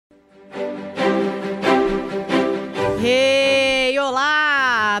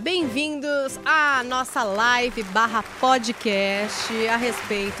nossa live/podcast a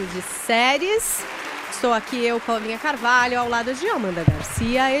respeito de séries. Estou aqui eu, Paulinha Carvalho, ao lado de Amanda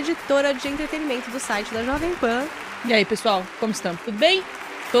Garcia, editora de entretenimento do site da Jovem Pan. E aí, pessoal, como estamos? Tudo bem?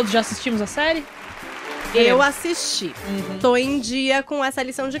 Todos já assistimos a série? Eu assisti. Tô em dia com essa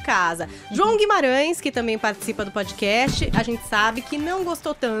lição de casa. João Guimarães, que também participa do podcast, a gente sabe que não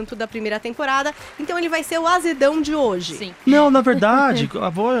gostou tanto da primeira temporada, então ele vai ser o azedão de hoje. Sim. Não, na verdade,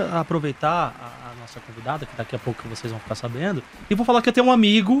 eu vou aproveitar a nossa convidada, que daqui a pouco vocês vão ficar sabendo, e vou falar que eu tenho um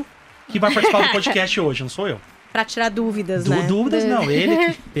amigo que vai participar do podcast hoje, não sou eu. Pra tirar dúvidas, né? Dúvidas não,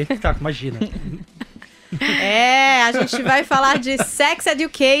 ele que tá, imagina. A gente vai falar de Sex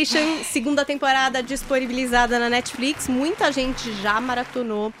Education, segunda temporada disponibilizada na Netflix. Muita gente já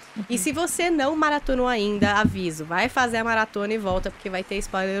maratonou. E se você não maratonou ainda, aviso, vai fazer a maratona e volta, porque vai ter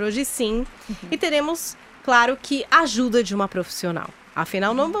spoiler hoje sim. E teremos, claro, que ajuda de uma profissional.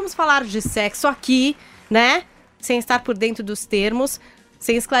 Afinal, não vamos falar de sexo aqui, né? Sem estar por dentro dos termos,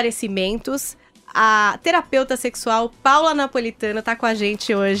 sem esclarecimentos. A terapeuta sexual Paula Napolitano tá com a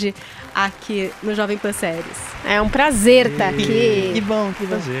gente hoje aqui no Jovem Pan Séries. É um prazer estar aqui. Que bom, que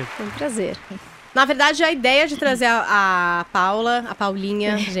Prazer. É um prazer. Na verdade, a ideia de trazer a Paula, a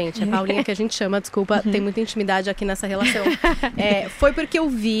Paulinha, gente, é Paulinha que a gente chama, desculpa, tem muita intimidade aqui nessa relação. Foi porque eu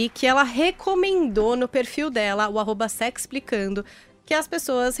vi que ela recomendou no perfil dela, o @sexplicando, que as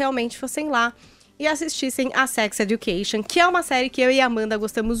pessoas realmente fossem lá e assistissem a Sex Education, que é uma série que eu e a Amanda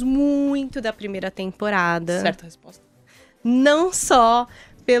gostamos muito da primeira temporada. Certa resposta. Não só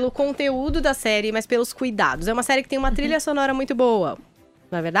pelo conteúdo da série, mas pelos cuidados. É uma série que tem uma trilha sonora muito boa,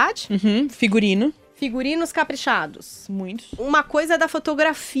 não é verdade? Figurino. Figurinos caprichados. Muitos. Uma coisa da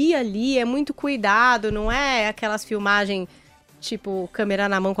fotografia ali, é muito cuidado, não é aquelas filmagens tipo câmera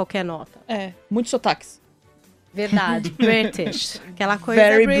na mão, qualquer nota. Muitos sotaques. Verdade, British. Aquela coisa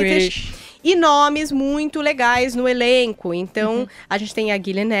Very British. E nomes muito legais no elenco. Então, a gente tem a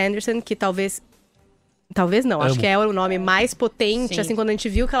Gillian Anderson, que talvez não, acho que é o nome mais potente. Sim. Assim, quando a gente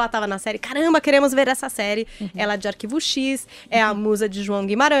viu que ela tava na série, caramba, queremos ver essa série. Ela é de Arquivo X, é a musa de João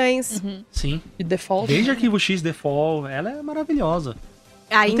Guimarães. Sim. E Default. Desde Arquivo X, Default, ela é maravilhosa.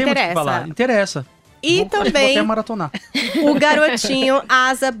 Aí Não tem muito o que interessa. falar. Interessa. E Acho que vou também até maratonar. o garotinho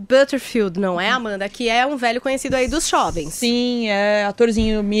Asa Butterfield, não é, Amanda? Que é um velho conhecido aí dos jovens. Sim, é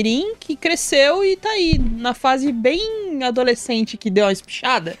atorzinho mirim que cresceu e tá aí na fase bem adolescente que deu uma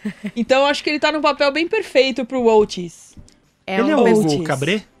espichada. Então acho que ele tá num papel bem perfeito pro Otis. Ele é um o Otis. Hugo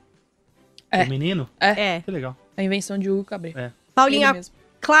Cabré? É. O menino? É. Que legal. A invenção de Hugo Cabret. É. Paulinha, Ele mesmo.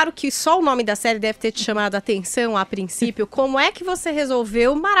 claro que só o nome da série deve ter te chamado a atenção a princípio. Como é que você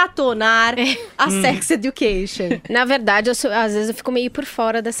resolveu maratonar a Sex Education? Na verdade, às vezes eu fico meio por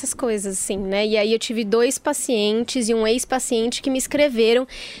fora dessas coisas, assim, né? E aí eu tive 2 pacientes e um ex-paciente que me escreveram: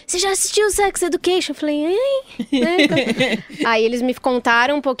 você já assistiu Sex Education? Eu falei, né? Aí eles me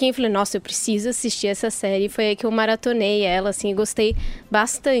contaram um pouquinho e falei, nossa, eu preciso assistir essa série. E foi aí que eu maratonei ela, assim, e gostei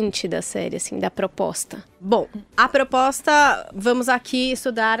bastante da série, assim, da proposta. Bom, a proposta, vamos aqui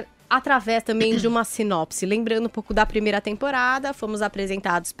estudar através também de uma sinopse. Lembrando um pouco da primeira temporada, fomos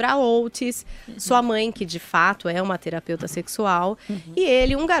apresentados para Otis, sua mãe, que de fato é uma terapeuta sexual, e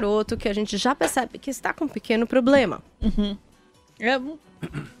ele, um garoto que a gente já percebe que está com um pequeno problema.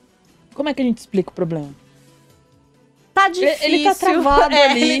 Como é que a gente explica o problema? Tá difícil. Ele tá travado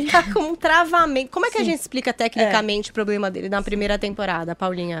ali. Ele tá com um travamento. Como é que a gente explica tecnicamente o problema dele na primeira temporada,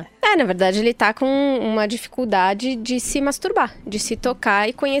 Paulinha? Na verdade, ele tá com uma dificuldade de se masturbar, de se tocar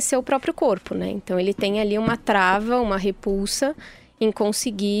e conhecer o próprio corpo, né? Então ele tem ali uma trava, uma repulsa em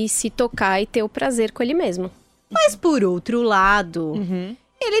conseguir se tocar e ter o prazer com ele mesmo. Mas por outro lado,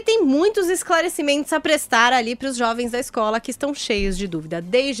 ele tem muitos esclarecimentos a prestar ali para os jovens da escola que estão cheios de dúvida.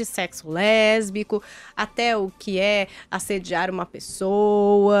 Desde sexo lésbico, até o que é assediar uma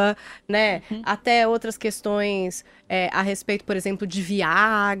pessoa, né? Até outras questões a respeito, por exemplo, de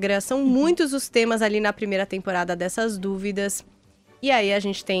Viagra. São muitos os temas ali na primeira temporada dessas dúvidas. E aí a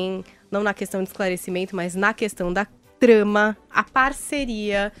gente tem, não na questão de esclarecimento, mas na questão da trama, a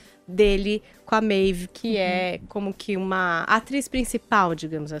parceria dele com a Maeve, que é como que uma atriz principal,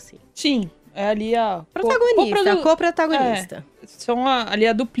 digamos assim. Sim, é ali a... Co-protagonista. São ali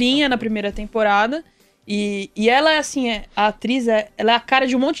a duplinha na primeira temporada. E ela é assim, a atriz, ela é a cara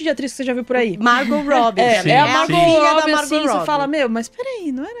de um monte de atriz que você já viu por aí. Margot Robbie. É a Margot Robbie, da Margot assim, Robbie. você fala, mas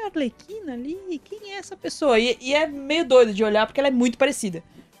peraí, não era a Arlequina ali? Quem é essa pessoa? E é meio doido de olhar, porque ela é muito parecida.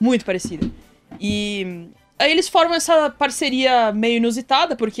 Muito parecida. E aí eles formam essa parceria meio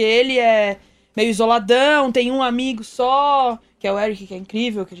inusitada, porque ele é meio isoladão, tem um amigo só, que é o Eric, que é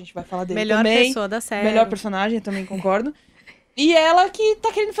incrível, que a gente vai falar dele Melhor também. pessoa da série. Melhor personagem, também concordo. E ela que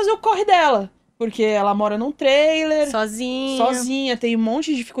tá querendo fazer o corre dela. Porque ela mora num trailer, sozinha, tem um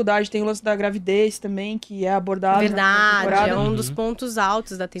monte de dificuldade, tem o lance da gravidez também, que é abordado na Verdade, temporada. é um dos pontos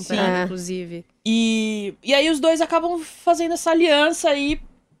altos da temporada, Sim. inclusive. E aí os dois acabam fazendo essa aliança aí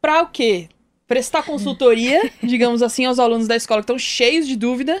pra o quê? Prestar consultoria, digamos assim, aos alunos da escola que estão cheios de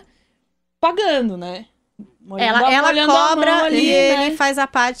dúvida, pagando, né? Ela Molhando a cobra mão ali, e né? ele faz a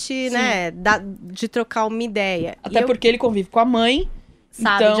parte, né, de trocar uma ideia. Até porque ele convive com a mãe.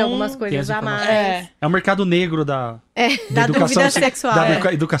 sabe então, de algumas tem coisas as a mais. É. É o mercado negro da Da dúvida sexual.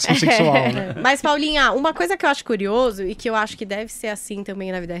 Da educação sexual, né? Mas, Paulinha, uma coisa que eu acho curioso e que eu acho que deve ser assim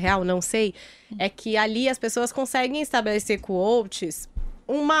também na vida real, não sei, é que ali as pessoas conseguem estabelecer coaches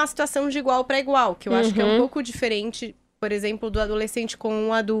uma situação de igual para igual, que eu acho que é um pouco diferente, por exemplo, do adolescente com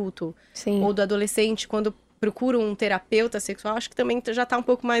um adulto. Sim. Ou do adolescente quando procura um terapeuta sexual, acho que também já tá um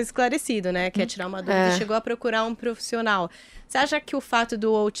pouco mais esclarecido, né? Quer tirar uma dúvida e chegou a procurar um profissional. Você acha que o fato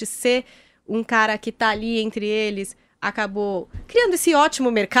do coach ser um cara que tá ali entre eles acabou criando esse ótimo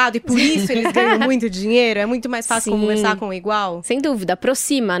mercado e por isso eles ganham muito dinheiro? É muito mais fácil Sim. conversar com o igual? Sem dúvida,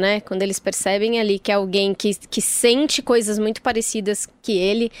 aproxima, né? Quando eles percebem ali que é alguém que sente coisas muito parecidas que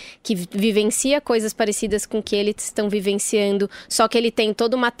ele, que vivencia coisas parecidas com que eles estão vivenciando, só que ele tem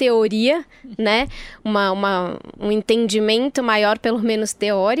toda uma teoria, né? Um entendimento maior, pelo menos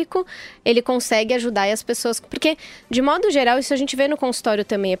teórico, ele consegue ajudar as pessoas. Porque, de modo geral, isso a gente vê no consultório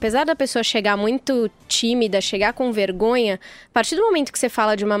também. Apesar da pessoa chegar muito tímida, chegar com vergonha, a partir do momento que você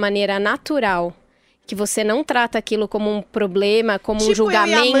fala de uma maneira natural, que você não trata aquilo como um problema, como um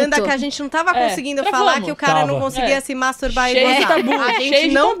julgamento. Eu e a Amanda, que a gente não tava conseguindo falar que o cara não conseguia se masturbar e Cheio de gozar. tabu, A cheio gente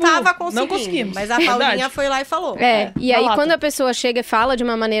de não tabu. tava conseguindo. Não conseguimos. Mas a Paulinha Verdade. foi lá e falou. E aí na quando lata. a pessoa chega e fala de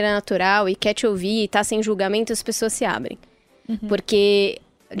uma maneira natural e quer te ouvir e tá sem julgamento, as pessoas se abrem. Porque,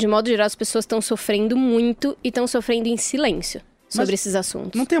 de modo geral, as pessoas estão sofrendo muito e estão sofrendo em silêncio sobre esses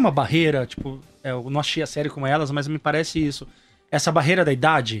assuntos. Não tem uma barreira, tipo, eu não achei a série como elas, mas me parece isso. Essa barreira da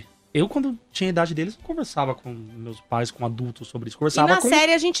idade. Eu, quando tinha a idade deles, não conversava com meus pais, com adultos sobre isso. E Conversava na com...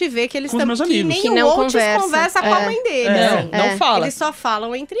 série a gente vê que eles com os meus amigos. nem Que o não Oates conversa com a mãe deles. Não fala. Eles só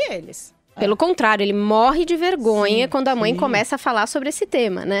falam entre eles. Pelo contrário, ele morre de vergonha Sim, quando a mãe sim. começa a falar sobre esse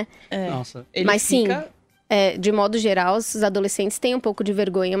tema, né? Nossa. Ele Mas sim, fica... de modo geral, os adolescentes têm um pouco de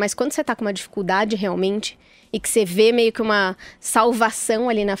vergonha. Mas quando você tá com uma dificuldade realmente, e que você vê meio que uma salvação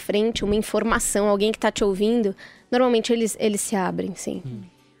ali na frente, uma informação, alguém que tá te ouvindo, normalmente eles se abrem, sim.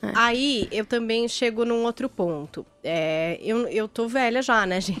 Aí, eu também chego num outro ponto. Eu tô velha já,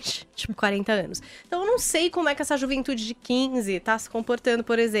 né, gente? Tipo, 40 anos. Então, eu não sei como é que essa juventude de 15 tá se comportando,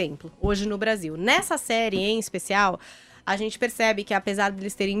 por exemplo, hoje no Brasil. Nessa série, em especial, a gente percebe que, apesar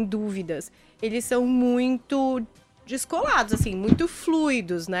deles terem dúvidas, eles são muito descolados, assim, muito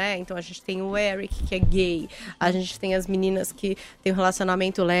fluidos, né? Então, a gente tem o Eric, que é gay. A gente tem as meninas que têm um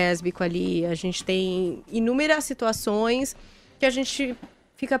relacionamento lésbico ali. A gente tem inúmeras situações que a gente...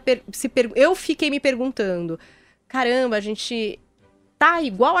 Eu fiquei me perguntando, caramba, a gente tá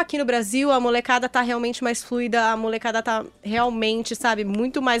igual aqui no Brasil, a molecada tá realmente mais fluida, a molecada tá realmente, sabe,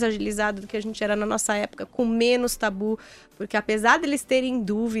 muito mais agilizada do que a gente era na nossa época, com menos tabu, porque apesar deles terem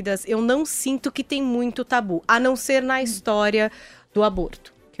dúvidas, eu não sinto que tem muito tabu, a não ser na história do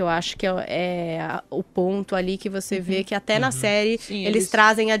aborto. Que eu acho que é o ponto ali que você vê que até na série Sim, eles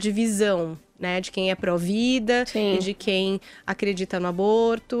trazem a divisão, né, de quem é pró-vida Sim. e de quem acredita no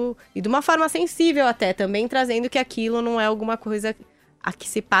aborto. E de uma forma sensível até, também trazendo que aquilo não é alguma coisa a que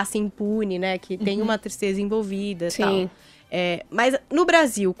se passa impune, né? Que tem uma tristeza envolvida e tal. Sim. Mas no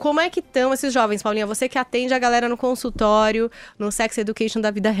Brasil, como é que estão esses jovens, Paulinha? Você que atende a galera no consultório, no Sex Education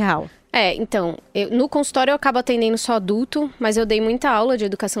da vida real. Então, no consultório eu acabo atendendo só adulto, mas eu dei muita aula de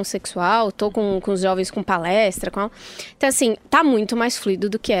educação sexual, tô com os jovens com palestra, Então, assim, tá muito mais fluido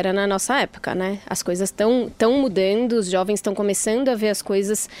do que era na nossa época, né? As coisas estão mudando, os jovens estão começando a ver as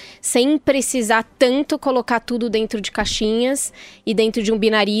coisas sem precisar tanto colocar tudo dentro de caixinhas e dentro de um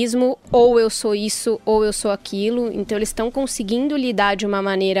binarismo, ou eu sou isso, ou eu sou aquilo. Então, eles estão conseguindo lidar de uma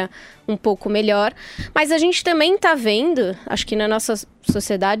maneira um pouco melhor. Mas a gente também tá vendo, acho que na nossa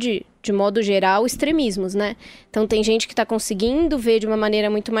sociedade, de modo geral, extremismos, né? Então tem gente que tá conseguindo ver de uma maneira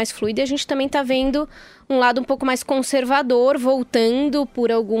muito mais fluida e a gente também tá vendo um lado um pouco mais conservador voltando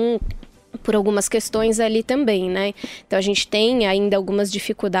por algumas questões ali também, né? Então a gente tem ainda algumas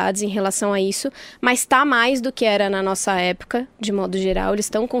dificuldades em relação a isso, mas tá mais do que era na nossa época, de modo geral. Eles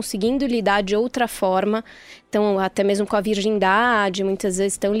estão conseguindo lidar de outra forma, então até mesmo com a virgindade, muitas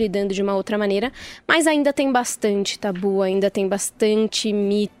vezes estão lidando de uma outra maneira, mas ainda tem bastante tabu, ainda tem bastante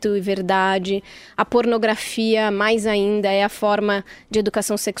mito e verdade. A pornografia, mais ainda, é a forma de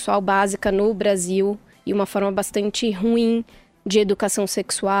educação sexual básica no Brasil e uma forma bastante ruim de educação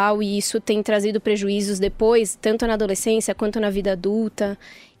sexual, e isso tem trazido prejuízos depois, tanto na adolescência quanto na vida adulta.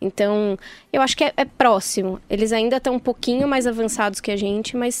 Então, eu acho que é próximo. Eles ainda estão um pouquinho mais avançados que a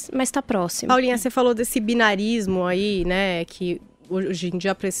gente, mas tá próximo. Paulinha, você falou desse binarismo aí, né? Que hoje em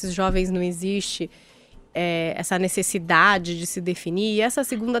dia para esses jovens não existe essa necessidade de se definir. E essa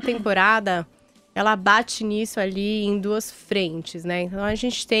segunda temporada, ela bate nisso ali em duas frentes, né? Então, a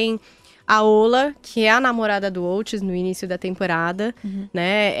gente tem a Ola, que é a namorada do Oates no início da temporada,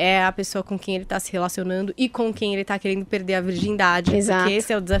 né? É a pessoa com quem ele tá se relacionando e com quem ele tá querendo perder a virgindade. Exato. Porque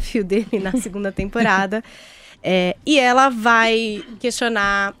esse é o desafio dele na segunda temporada. E ela vai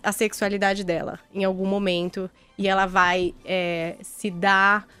questionar a sexualidade dela em algum momento. E ela vai se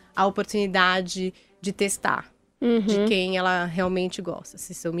dar a oportunidade de testar de quem ela realmente gosta.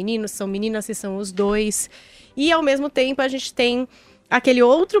 Se são meninos, se são meninas, se são os dois. E, ao mesmo tempo, a gente tem aquele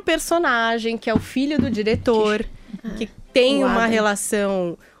outro personagem, que é o filho do diretor, que tem uma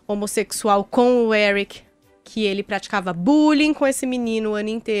relação homossexual com o Eric, que ele praticava bullying com esse menino o ano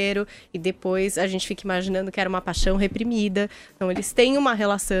inteiro, e depois a gente fica imaginando que era uma paixão reprimida. Então, eles têm uma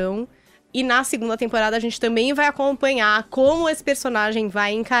relação, e na segunda temporada a gente também vai acompanhar como esse personagem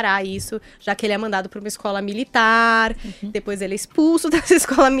vai encarar isso, já que ele é mandado para uma escola militar, depois ele é expulso dessa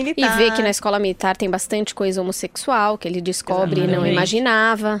escola militar. E vê que na escola militar tem bastante coisa homossexual, que ele descobre e não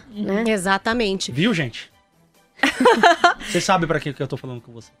imaginava, né? Exatamente. Viu, gente? Você sabe pra que eu tô falando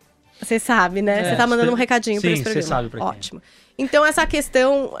com você. Você sabe, né? Você tá mandando um recadinho para esse programa. Sim, você sabe pra quem. Ótimo. Então, essa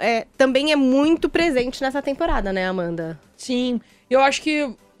questão também é muito presente nessa temporada, né, Amanda? Sim, eu acho que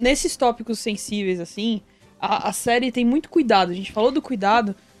nesses tópicos sensíveis, assim, a série tem muito cuidado. A gente falou do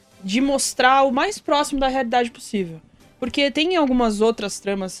cuidado de mostrar o mais próximo da realidade possível. Porque tem algumas outras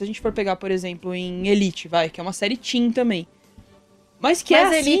tramas, se a gente for pegar, por exemplo, em Elite, que é uma série teen também. Mas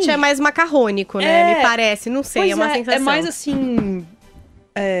Elite é mais macarrônico, né? Me parece, não sei, é uma sensação. É mais assim...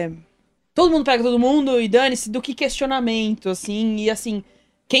 todo mundo pega todo mundo e dane-se do que questionamento, assim, e assim...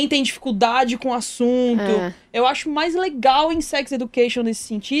 Quem tem dificuldade com o assunto. Eu acho mais legal em Sex Education nesse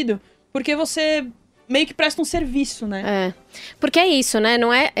sentido, porque você meio que presta um serviço, né? Porque é isso, né?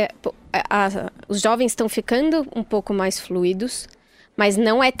 Não os jovens estão ficando um pouco mais fluidos, mas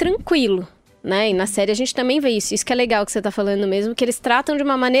não é tranquilo, né? E na série a gente também vê isso. Isso que é legal que você tá falando mesmo, que eles tratam de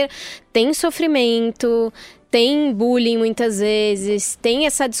uma maneira... Tem sofrimento... Tem bullying muitas vezes, tem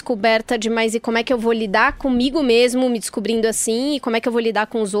essa descoberta de e como é que eu vou lidar comigo mesmo, me descobrindo assim, e como é que eu vou lidar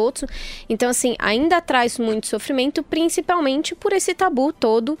com os outros. Então, assim, ainda traz muito sofrimento, principalmente por esse tabu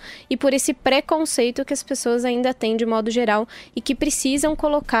todo e por esse preconceito que as pessoas ainda têm de modo geral e que precisam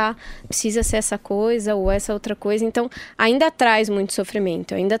colocar, precisa ser essa coisa ou essa outra coisa. Então, ainda traz muito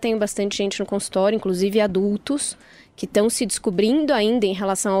sofrimento. Eu ainda tenho bastante gente no consultório, inclusive adultos, que estão se descobrindo ainda em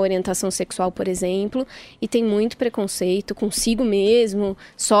relação à orientação sexual, por exemplo, e tem muito preconceito consigo mesmo,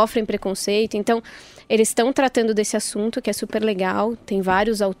 sofrem preconceito. Então, eles estão tratando desse assunto, que é super legal. Tem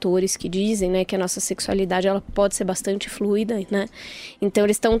vários autores que dizem, né, que a nossa sexualidade ela pode ser bastante fluida, né? Então,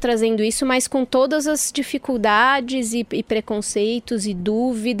 eles estão trazendo isso, mas com todas as dificuldades e preconceitos e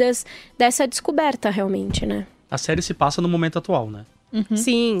dúvidas dessa descoberta, realmente, né? A série se passa no momento atual, né?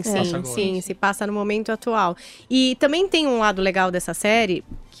 Sim, se passa no momento atual. E também tem um lado legal dessa série,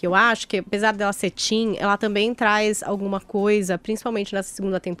 que eu acho que, apesar dela ser teen, ela também traz alguma coisa, principalmente nessa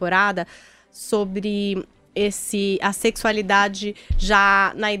segunda temporada, sobre a sexualidade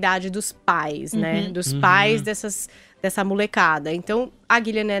já na idade dos pais, né? Dos pais dessa molecada. Então, a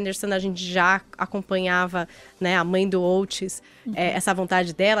Gillian Anderson, a gente já acompanhava, né, a mãe do Oates, essa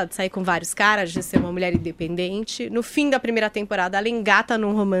vontade dela de sair com vários caras, de ser uma mulher independente. No fim da primeira temporada, ela engata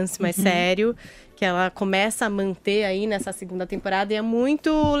num romance mais sério, que ela começa a manter aí nessa segunda temporada. E é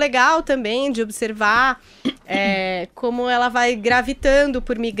muito legal também de observar como ela vai gravitando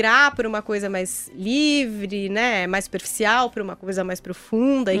por migrar por uma coisa mais livre, né, mais superficial, para uma coisa mais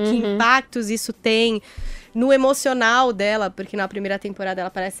profunda, e que impactos isso tem no emocional dela, porque na primeira temporada ela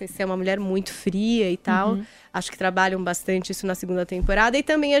parece ser uma mulher muito fria e tal. Acho que trabalham bastante isso na segunda temporada. E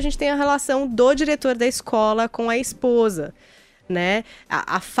também a gente tem a relação do diretor da escola com a esposa, né?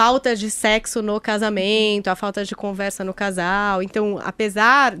 A falta de sexo no casamento, a falta de conversa no casal. Então,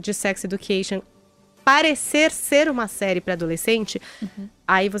 apesar de Sex Education parecer ser uma série para adolescente,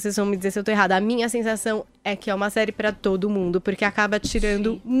 aí vocês vão me dizer se eu tô errada. A minha sensação é que é uma série para todo mundo, porque acaba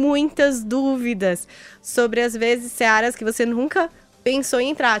tirando muitas dúvidas sobre, às vezes, searas que você nunca pensou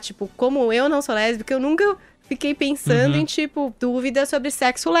em entrar. Tipo, como eu não sou lésbica, eu nunca fiquei pensando em, tipo, dúvidas sobre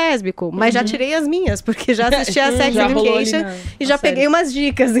sexo lésbico. Mas já tirei as minhas, porque já assisti a Sex Education e já peguei umas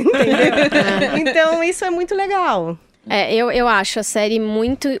dicas, entendeu? Então, isso é muito legal. Eu acho a série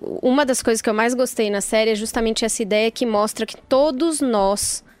muito... Uma das coisas que eu mais gostei na série é justamente essa ideia que mostra que todos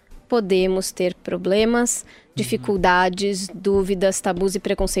nós podemos ter problemas, dificuldades, dúvidas, tabus e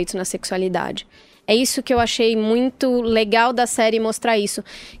preconceitos na sexualidade. É isso que eu achei muito legal da série mostrar isso.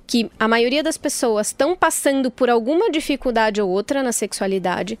 Que a maioria das pessoas estão passando por alguma dificuldade ou outra na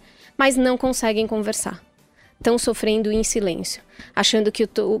sexualidade, mas não conseguem conversar. Estão sofrendo em silêncio. Achando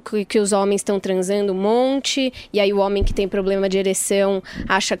que os homens estão transando um monte, e aí o homem que tem problema de ereção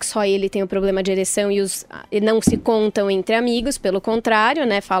acha que só ele tem o problema de ereção e não se contam entre amigos, pelo contrário,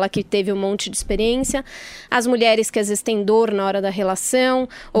 né? Fala que teve um monte de experiência. As mulheres que às vezes têm dor na hora da relação.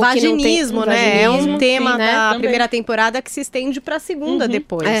 Ou vaginismo, que não tem, né? É um tema né? da primeira temporada que se estende pra segunda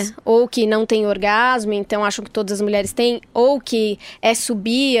depois. Ou que não tem orgasmo, então acham que todas as mulheres têm. Ou que é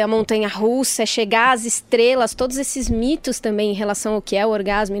subir a montanha russa, é chegar às estrelas, todos esses mitos também em relação ao que é o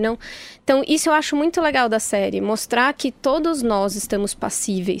orgasmo e não. Então, isso eu acho muito legal da série. Mostrar que todos nós estamos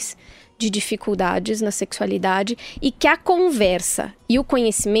passíveis de dificuldades na sexualidade e que a conversa e o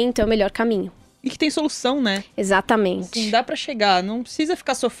conhecimento é o melhor caminho. E que tem solução, né? Exatamente. Assim, dá pra chegar. Não precisa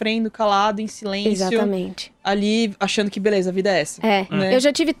ficar sofrendo, calado, em silêncio. Exatamente. Ali, achando que beleza, a vida é essa. Né? Eu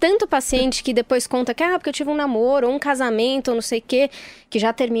já tive tanto paciente que depois conta que, porque eu tive um namoro, ou um casamento, ou não sei o quê, que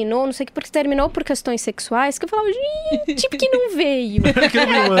já terminou, não sei o que, porque terminou por questões sexuais, que eu falava, gente, porque não veio? Porque eu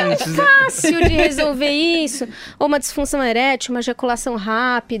vi antes, né? Fácil de resolver isso. Ou uma disfunção erétil, uma ejaculação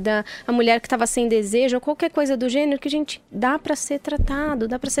rápida, a mulher que estava sem desejo, ou qualquer coisa do gênero, que, gente, dá pra ser tratado,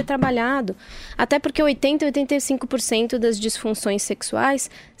 dá pra ser trabalhado. Até porque 80-85% das disfunções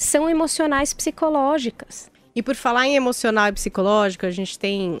sexuais são emocionais psicológicas. E por falar em emocional e psicológico, a gente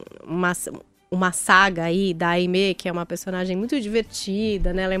tem uma saga aí da Aimee, que é uma personagem muito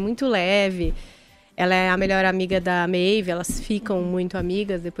divertida, né? Ela é muito leve. Ela é a melhor amiga da Maeve, elas ficam muito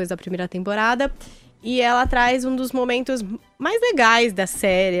amigas depois da primeira temporada. E ela traz um dos momentos mais legais da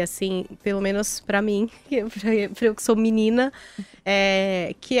série, assim, pelo menos pra mim, pra eu que sou menina,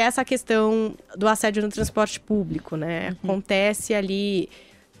 que é essa questão do assédio no transporte público, né? Acontece ali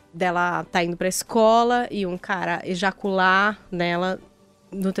dela tá indo pra escola e um cara ejacular nela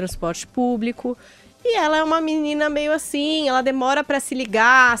no transporte público. E ela é uma menina meio assim, ela demora pra se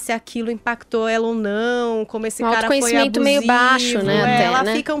ligar se aquilo impactou ela ou não, como esse cara foi abusivo. Autoconhecimento meio baixo, né? Até, ela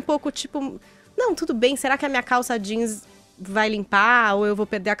né? fica um pouco tipo, não, tudo bem, será que a minha calça jeans vai limpar? Ou eu vou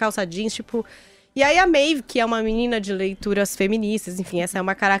perder a calça jeans? Tipo... E aí a Maeve, que é uma menina de leituras feministas, enfim, essa é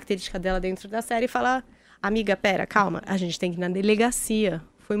uma característica dela dentro da série, fala, amiga, pera, calma, a gente tem que ir na delegacia.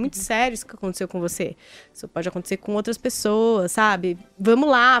 Foi muito sério isso que aconteceu com você. Isso pode acontecer com outras pessoas, sabe? Vamos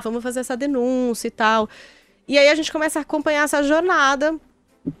lá, vamos fazer essa denúncia e tal. E aí a gente começa a acompanhar essa jornada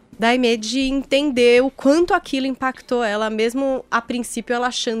da Aimee de entender o quanto aquilo impactou ela, mesmo a princípio ela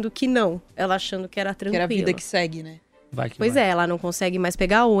achando que não. Ela achando que era tranquilo. Que era a vida que segue, né? Pois é, ela não consegue mais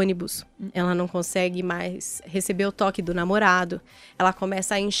pegar ônibus. Ela não consegue mais receber o toque do namorado. Ela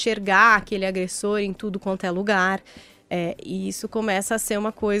começa a enxergar aquele agressor em tudo quanto é lugar. E isso começa a ser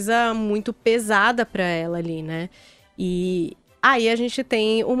uma coisa muito pesada pra ela ali, né? E aí a gente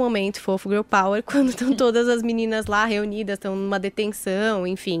tem o momento fofo Girl Power, quando estão todas as meninas lá reunidas, estão numa detenção,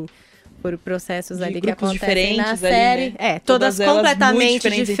 enfim, por processos de ali que acontecem diferentes na ali, série. né? Todas completamente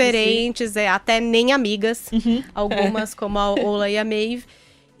muito diferentes, até nem amigas. Algumas, como a Ola e a Maeve.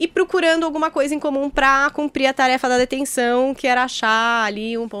 E procurando alguma coisa em comum para cumprir a tarefa da detenção, que era achar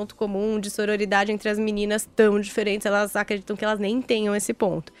ali um ponto comum de sororidade entre as meninas tão diferentes. Elas acreditam que elas nem tenham esse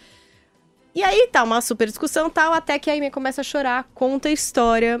ponto. E aí tá uma super discussão tal, até que a Aimee começa a chorar, conta a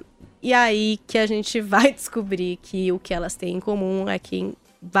história. E aí que a gente vai descobrir que o que elas têm em comum é que em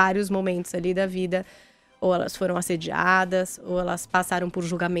vários momentos ali da vida, ou elas foram assediadas, ou elas passaram por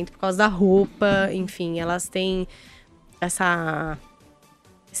julgamento por causa da roupa. Enfim, elas têm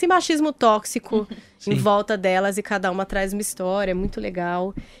esse machismo tóxico em volta delas e cada uma traz uma história, é muito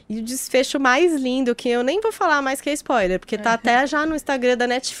legal. E o desfecho mais lindo, que eu nem vou falar mais que é spoiler, porque tá até já no Instagram da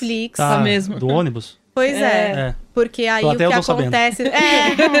Netflix. Tá mesmo. Do ônibus? Pois é. Porque aí o que acontece...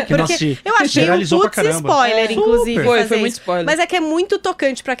 porque eu achei um putz spoiler, inclusive. Foi muito spoiler. Mas é que é muito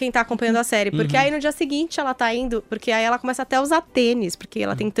tocante pra quem tá acompanhando a série. Porque aí no dia seguinte ela tá indo... Porque aí ela começa até a usar tênis. Porque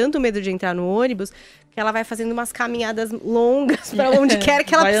ela tem tanto medo de entrar no ônibus... que ela vai fazendo umas caminhadas longas pra onde quer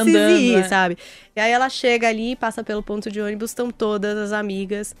que ela precise andando, ir, sabe? E aí ela chega ali, passa pelo ponto de ônibus, estão todas as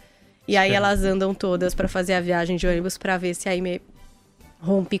amigas. E aí elas andam todas pra fazer a viagem de ônibus pra ver se a Aimee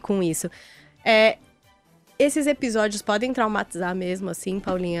rompe com isso. Esses episódios podem traumatizar mesmo, assim,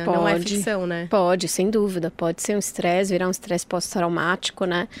 Paulinha? Pode. Não é ficção, né? Pode, sem dúvida. Pode ser um estresse, virar um estresse pós-traumático,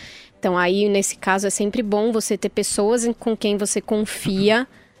 né? Então aí, nesse caso, é sempre bom você ter pessoas com quem você confia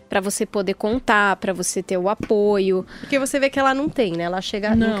pra você poder contar, pra você ter o apoio. Porque você vê que ela não tem, né? Ela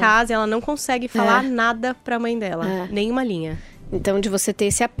chega em casa e ela não consegue falar nada pra mãe dela. Nenhuma linha. Então, de você ter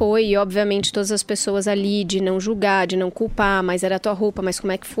esse apoio, e obviamente todas as pessoas ali, de não julgar, de não culpar, mas era a tua roupa, mas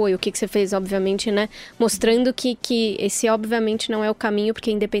como é que foi, o que você fez, obviamente, né? Mostrando que esse, obviamente, não é o caminho,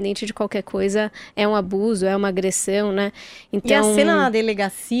 porque independente de qualquer coisa, é um abuso, é uma agressão, né? Então... E a cena na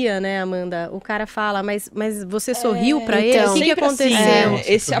delegacia, né, Amanda? O cara fala, mas você sorriu pra ele? então, O que aconteceu?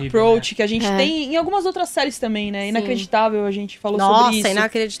 Assim, esse horrível, approach que a gente tem em algumas outras séries também, né? Inacreditável, a gente falou Nossa, sobre isso.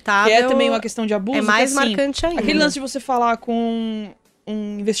 inacreditável. Que é também uma questão de abuso. É mais que, assim, marcante ainda. Aquele lance de você falar com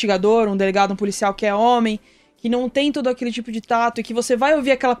um investigador, um delegado, um policial que é homem, que não tem todo aquele tipo de tato e que você vai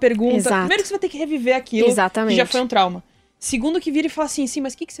ouvir aquela pergunta. Exato. Primeiro que você vai ter que reviver aquilo, Exatamente. que já foi um trauma. Segundo que vira e fala assim, sim,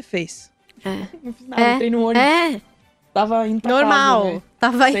 mas o que você fez? Não fiz nada, É. entrei no ônibus, tava indo pra Normal. casa, né?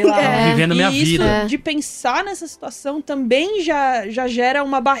 Tava Sei lá. Vivendo minha E isso vida. de pensar nessa situação também já gera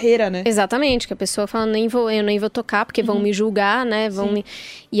uma barreira, né? Exatamente, que a pessoa fala, eu nem vou tocar, porque vão me julgar, né?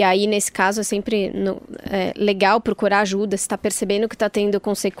 E aí, nesse caso, é sempre legal procurar ajuda, se tá percebendo que tá tendo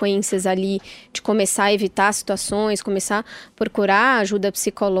consequências ali, de começar a evitar situações, começar a procurar ajuda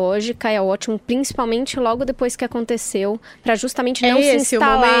psicológica, é ótimo, principalmente logo depois que aconteceu, pra justamente não se esse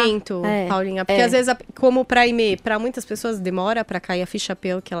instalar. o momento, Paulinha. Porque às vezes, como pra muitas pessoas demora pra cair a ficha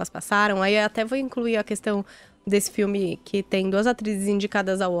pelo que elas passaram, aí eu até vou incluir a questão desse filme que tem 2 atrizes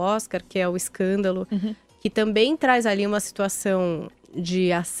indicadas ao Oscar, que é o Escândalo, que também traz ali uma situação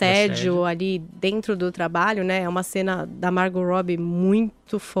de assédio ali dentro do trabalho, né? É uma cena da Margot Robbie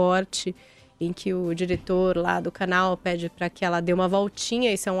muito forte, em que o diretor lá do canal pede para que ela dê uma voltinha,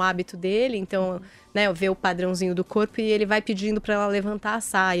 isso é um hábito dele, então, né, vê o padrãozinho do corpo e ele vai pedindo para ela levantar a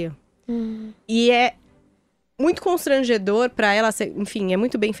saia. E é muito constrangedor pra ela, enfim, é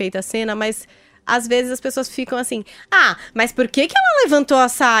muito bem feita a cena, mas às vezes as pessoas ficam assim, mas por que ela levantou a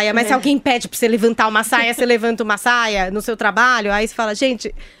saia? Mas se alguém pede pra você levantar uma saia, você levanta uma saia no seu trabalho? Aí você fala,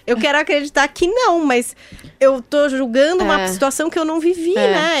 gente, eu quero acreditar que não, mas eu tô julgando uma situação que eu não vivi,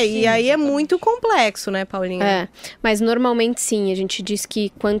 né? Sim, E aí exatamente. é muito complexo, né, Paulinha? Mas normalmente sim, a gente diz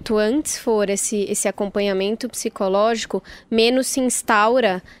que quanto antes for esse acompanhamento psicológico, menos se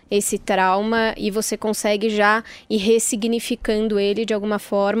instaura esse trauma e você consegue já ir ressignificando ele de alguma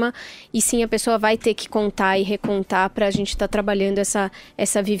forma. E sim, a pessoa vai ter que contar e recontar pra gente estar trabalhando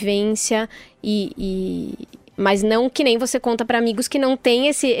essa vivência mas não que nem você conta pra amigos que não tem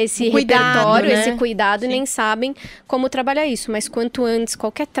esse Cuidado, repertório, né? esse cuidado e nem sabem como trabalhar isso. Mas quanto antes,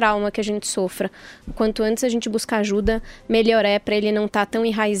 qualquer trauma que a gente sofra, quanto antes a gente buscar ajuda, melhor é pra ele não estar tão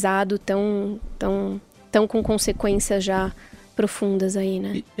enraizado, tão com consequências já profundas aí,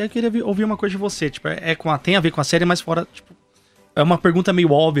 né? E eu queria ouvir uma coisa de você, tipo, tem a ver com a série, mas fora, tipo, é uma pergunta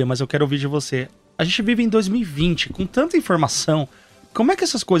meio óbvia, mas eu quero ouvir de você. A gente vive em 2020, com tanta informação, como é que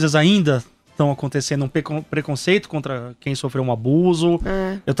essas coisas ainda estão acontecendo? Um preconceito contra quem sofreu um abuso?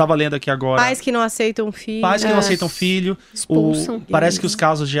 Eu tava lendo aqui agora. Pais que não aceitam filho. Pais que não aceitam filho. Expulsam. Parece que os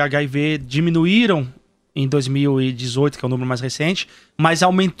casos de HIV diminuíram em 2018, que é o número mais recente, mas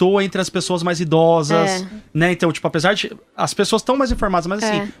aumentou entre as pessoas mais idosas, né? Então, tipo, apesar de... As pessoas estão mais informadas, mas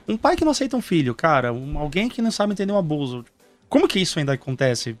assim, um pai que não aceita um filho, cara, alguém que não sabe entender um abuso, como que isso ainda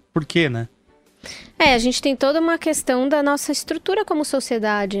acontece? Por quê, né? A gente tem toda uma questão da nossa estrutura como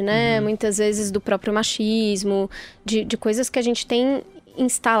sociedade, né? Muitas vezes do próprio machismo, de coisas que a gente tem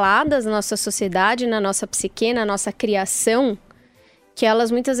instaladas na nossa sociedade, na nossa psique, na nossa criação, que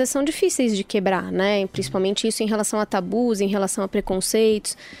elas muitas vezes são difíceis de quebrar, né? Principalmente isso em relação a tabus, em relação a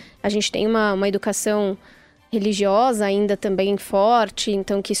preconceitos. A gente tem uma educação religiosa ainda também forte,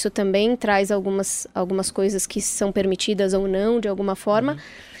 então que isso também traz algumas coisas que são permitidas ou não, de alguma forma.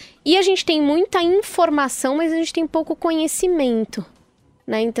 E a gente tem muita informação, mas a gente tem pouco conhecimento,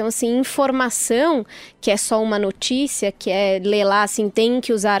 né? Então, assim, informação, que é só uma notícia, que é ler lá, assim, tem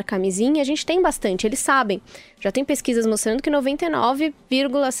que usar camisinha, a gente tem bastante, eles sabem. Já tem pesquisas mostrando que 99,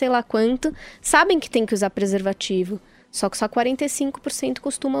 sei lá quanto, sabem que tem que usar preservativo. Só que só 45%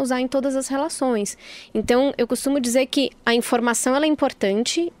 costuma usar em todas as relações. Então, eu costumo dizer que a informação ela é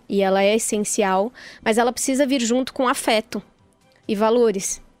importante e ela é essencial, mas ela precisa vir junto com afeto e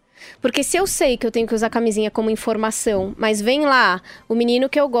valores. Porque se eu sei que eu tenho que usar camisinha como informação, mas vem lá o menino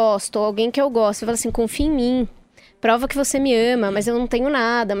que eu gosto, ou alguém que eu gosto, e fala assim, confia em mim, prova que você me ama, mas eu não tenho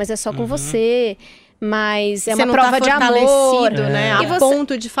nada, mas é só com você... Mas é você uma não prova tá de amor. fortalecido, né? E A você...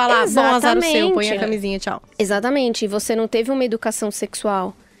 ponto de falar, bom, azar o seu, põe a Exatamente. camisinha, tchau. Exatamente. E você não teve uma educação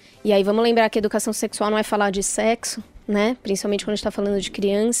sexual. E aí vamos lembrar que educação sexual não é falar de sexo, né? Principalmente quando a gente tá falando de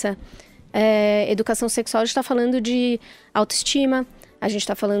criança. Educação sexual, a gente tá falando de autoestima. A gente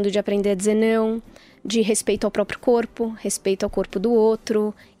tá falando de aprender a dizer não. de respeito ao próprio corpo, respeito ao corpo do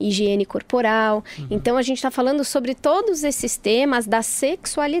outro, higiene corporal. Então a gente está falando sobre todos esses temas da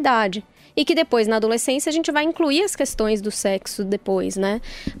sexualidade. E que depois, na adolescência, a gente vai incluir as questões do sexo depois, né?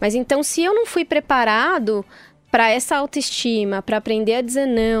 Mas então, se eu não fui preparado para essa autoestima, para aprender a dizer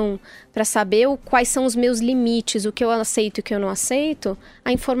não, para saber quais são os meus limites, o que eu aceito e o que eu não aceito,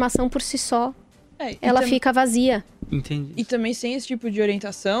 a informação por si só, ela fica vazia. Entendi. E também sem esse tipo de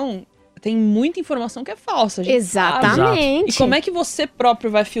orientação, tem muita informação que é falsa. A gente Exatamente. sabe. E como é que você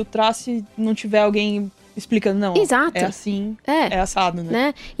próprio vai filtrar se não tiver alguém explicando, não, Exato. é assim, é assado,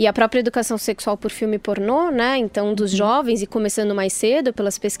 né? E a própria educação sexual por filme pornô, né? Então, dos jovens, e começando mais cedo,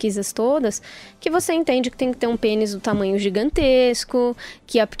 pelas pesquisas todas, que você entende que tem que ter um pênis do tamanho gigantesco,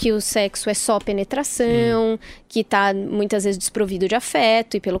 que o sexo é só penetração, que tá muitas vezes desprovido de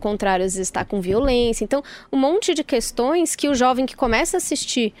afeto, e pelo contrário, às vezes está com violência. Então, um monte de questões que o jovem que começa a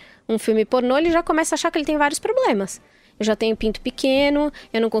assistir um filme pornô, ele já começa a achar que ele tem vários problemas. Eu já tenho pinto pequeno,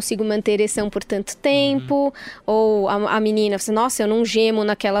 eu não consigo manter ereção por tanto tempo. Ou a menina, assim, nossa, eu não gemo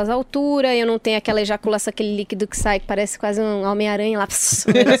naquelas alturas, eu não tenho aquela ejaculação, aquele líquido que sai, que parece quase um Homem-Aranha lá.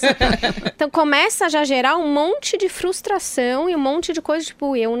 Então começa a já gerar um monte de frustração e um monte de coisa,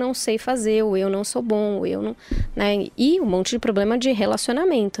 tipo, eu não sei fazer, ou eu não sou bom, ou eu não... Né? E um monte de problema de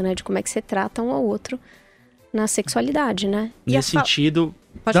relacionamento, né? De como é que você trata um ao outro na sexualidade, né? Nesse sentido...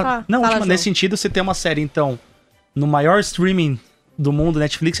 Pode falar. Não, Fala, nesse sentido, você ter uma série, então... No maior streaming do mundo,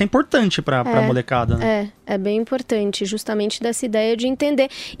 Netflix, é importante pra molecada, né? É bem importante, justamente dessa ideia de entender.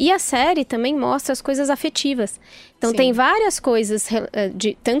 E a série também mostra as coisas afetivas. Então, tem várias coisas,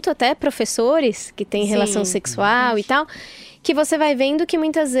 tanto até professores que têm relação sexual e tal, que você vai vendo que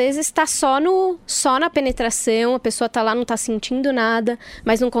muitas vezes está só na penetração, a pessoa tá lá, não tá sentindo nada,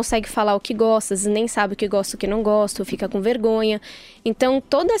 mas não consegue falar o que gosta, às vezes nem sabe o que gosta, o que não gosta, ou fica com vergonha. Então,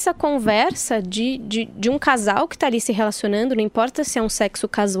 toda essa conversa de um casal que tá ali se relacionando, não importa se é um sexo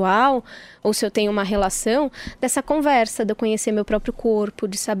casual ou se eu tenho uma relação, dessa conversa, de eu conhecer meu próprio corpo,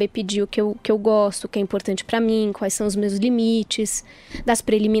 de saber pedir o que eu gosto, o que é importante para mim, quais são os meus limites, das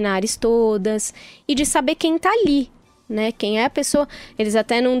preliminares todas, e de saber quem tá ali. Né? Quem é a pessoa... Eles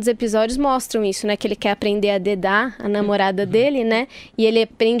até num dos episódios mostram isso, né? Que ele quer aprender a dedar a namorada dele, né? E ele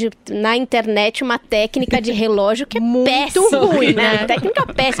aprende na internet uma técnica de relógio que é muito péssima, ruim, né? Técnica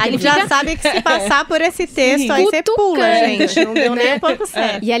péssima. A gente já sabe que se passar por esse texto, aí você pula, gente. Não deu nem um pouco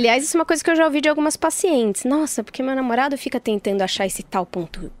certo. E, aliás, isso é uma coisa que eu já ouvi de algumas pacientes. Nossa, porque meu namorado fica tentando achar esse tal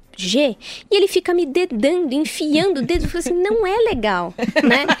ponto G e ele fica me dedando, enfiando o dedo. Eu falo assim, não é legal,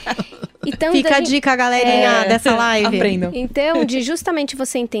 né? Então, fica a dica, galerinha, dessa live. Aprendam. Então, de justamente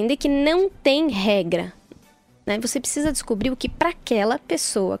você entender que não tem regra, né? Você precisa descobrir o que para aquela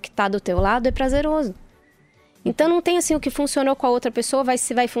pessoa que tá do teu lado é prazeroso. Então, não tem assim, o que funcionou com a outra pessoa,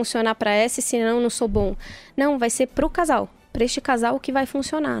 se vai funcionar para essa e senão não sou bom. Não, vai ser pro casal. Pra este casal que vai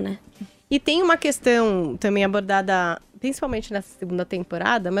funcionar, né? E tem uma questão também abordada, principalmente nessa segunda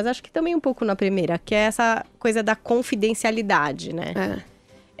temporada, mas acho que também um pouco na primeira, que é essa coisa da confidencialidade, né?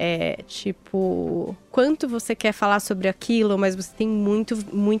 Tipo, quanto você quer falar sobre aquilo, mas você tem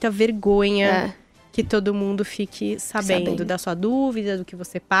muita vergonha que todo mundo fique sabendo da sua dúvida, do que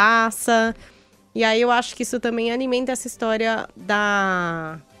você passa. E aí eu acho que isso também alimenta essa história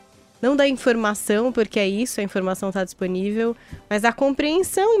não da informação, porque é isso, a informação está disponível, mas a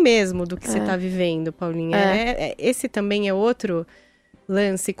compreensão mesmo do que você está vivendo, Paulinha. Esse também é outro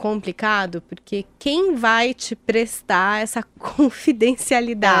lance complicado, porque quem vai te prestar essa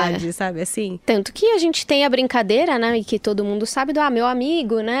confidencialidade, sabe assim? Tanto que a gente tem a brincadeira, né, e que todo mundo sabe do, meu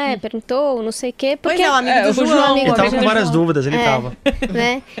amigo, né, perguntou, não sei o quê. Porque pois é, o amigo do João. Ele tava com várias dúvidas, ele tava.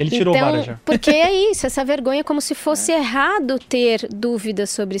 Né? Ele tirou várias já. Porque é isso, essa vergonha é como se fosse errado ter dúvidas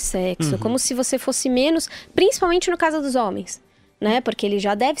sobre sexo, como se você fosse menos, principalmente no caso dos homens, né, porque ele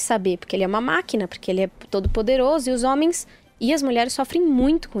já deve saber, porque ele é uma máquina, porque ele é todo poderoso, e os homens... E as mulheres sofrem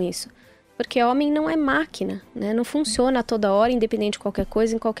muito com isso. Porque homem não é máquina, né? Não funciona a toda hora, independente de qualquer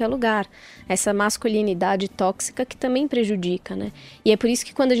coisa, em qualquer lugar. Essa masculinidade tóxica que também prejudica, né? E é por isso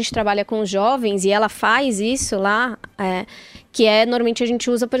que quando a gente trabalha com os jovens, e ela faz isso lá, normalmente a gente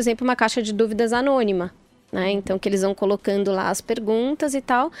usa, por exemplo, uma caixa de dúvidas anônima. Né? Então, que eles vão colocando lá as perguntas e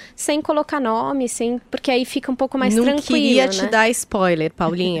tal, sem colocar nome, porque aí fica um pouco mais tranquilo. Não queria te dar spoiler,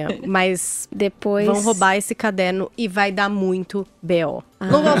 Paulinha, mas depois vão roubar esse caderno e vai dar muito BO.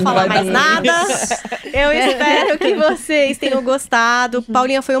 Não vou falar mais nada. Eu espero que vocês tenham gostado.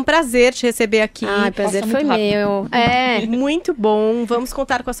 Paulinha, foi um prazer te receber aqui. O prazer foi meu. Muito bom. Vamos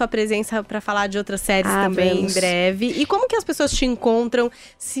contar com a sua presença para falar de outras séries também em breve. E como que as pessoas te encontram?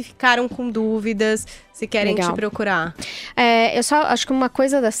 Se ficaram com dúvidas, se querem te procurar? Eu só acho que uma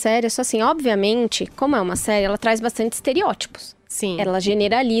coisa da série é só assim, obviamente, como é uma série, ela traz bastante estereótipos. Sim. Ela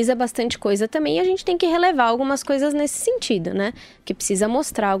generaliza bastante coisa também e a gente tem que relevar algumas coisas nesse sentido, né? Que precisa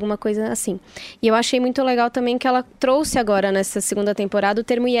mostrar alguma coisa assim. E eu achei muito legal também que ela trouxe agora, nessa segunda temporada, o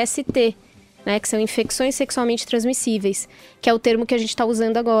termo IST, né? Que são infecções sexualmente transmissíveis, que é o termo que a gente está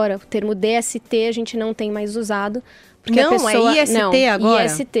usando agora. O termo DST a gente não tem mais usado. Porque não, a pessoa, é IST agora?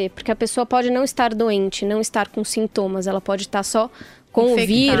 IST, porque a pessoa pode não estar doente, não estar com sintomas, ela pode estar só com o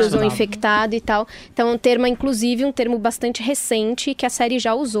vírus ou infectado e tal. Então, é um termo, inclusive, um termo bastante recente, que a série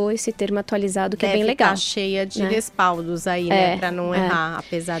já usou esse termo atualizado, que é bem legal. Deve ficar cheia de respaldos aí, né? Pra não errar,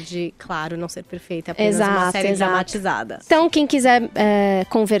 apesar de, claro, não ser perfeita, apenas uma série dramatizada. Então, quem quiser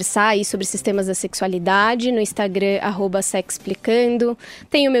conversar aí sobre sistemas da sexualidade, no Instagram, @sexplicando.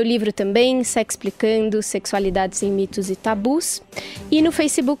 Tem o meu livro também, Sexplicando, Sexualidade Sem Mitos e Tabus. E no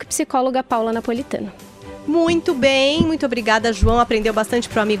Facebook, Psicóloga Paula Napolitano. Muito bem, muito obrigada, João. Aprendeu bastante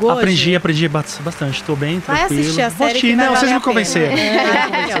pro amigo hoje? Aprendi bastante. Tô bem tranquilo. Vai assistir a série. Vou não, vocês me convenceram.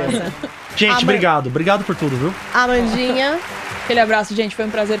 Gente, Obrigado por tudo, viu? Amandinha. Aquele abraço, gente. Foi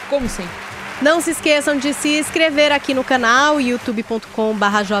um prazer, como sempre. Não se esqueçam de se inscrever aqui no canal,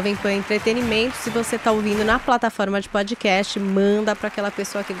 youtube.com/Jovem Pan Entretenimento. Se você tá ouvindo na plataforma de podcast, manda para aquela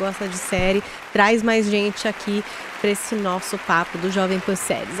pessoa que gosta de série. Traz mais gente aqui para esse nosso papo do Jovem Pan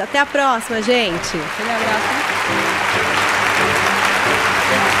Séries. Até a próxima, gente! Aquele abraço.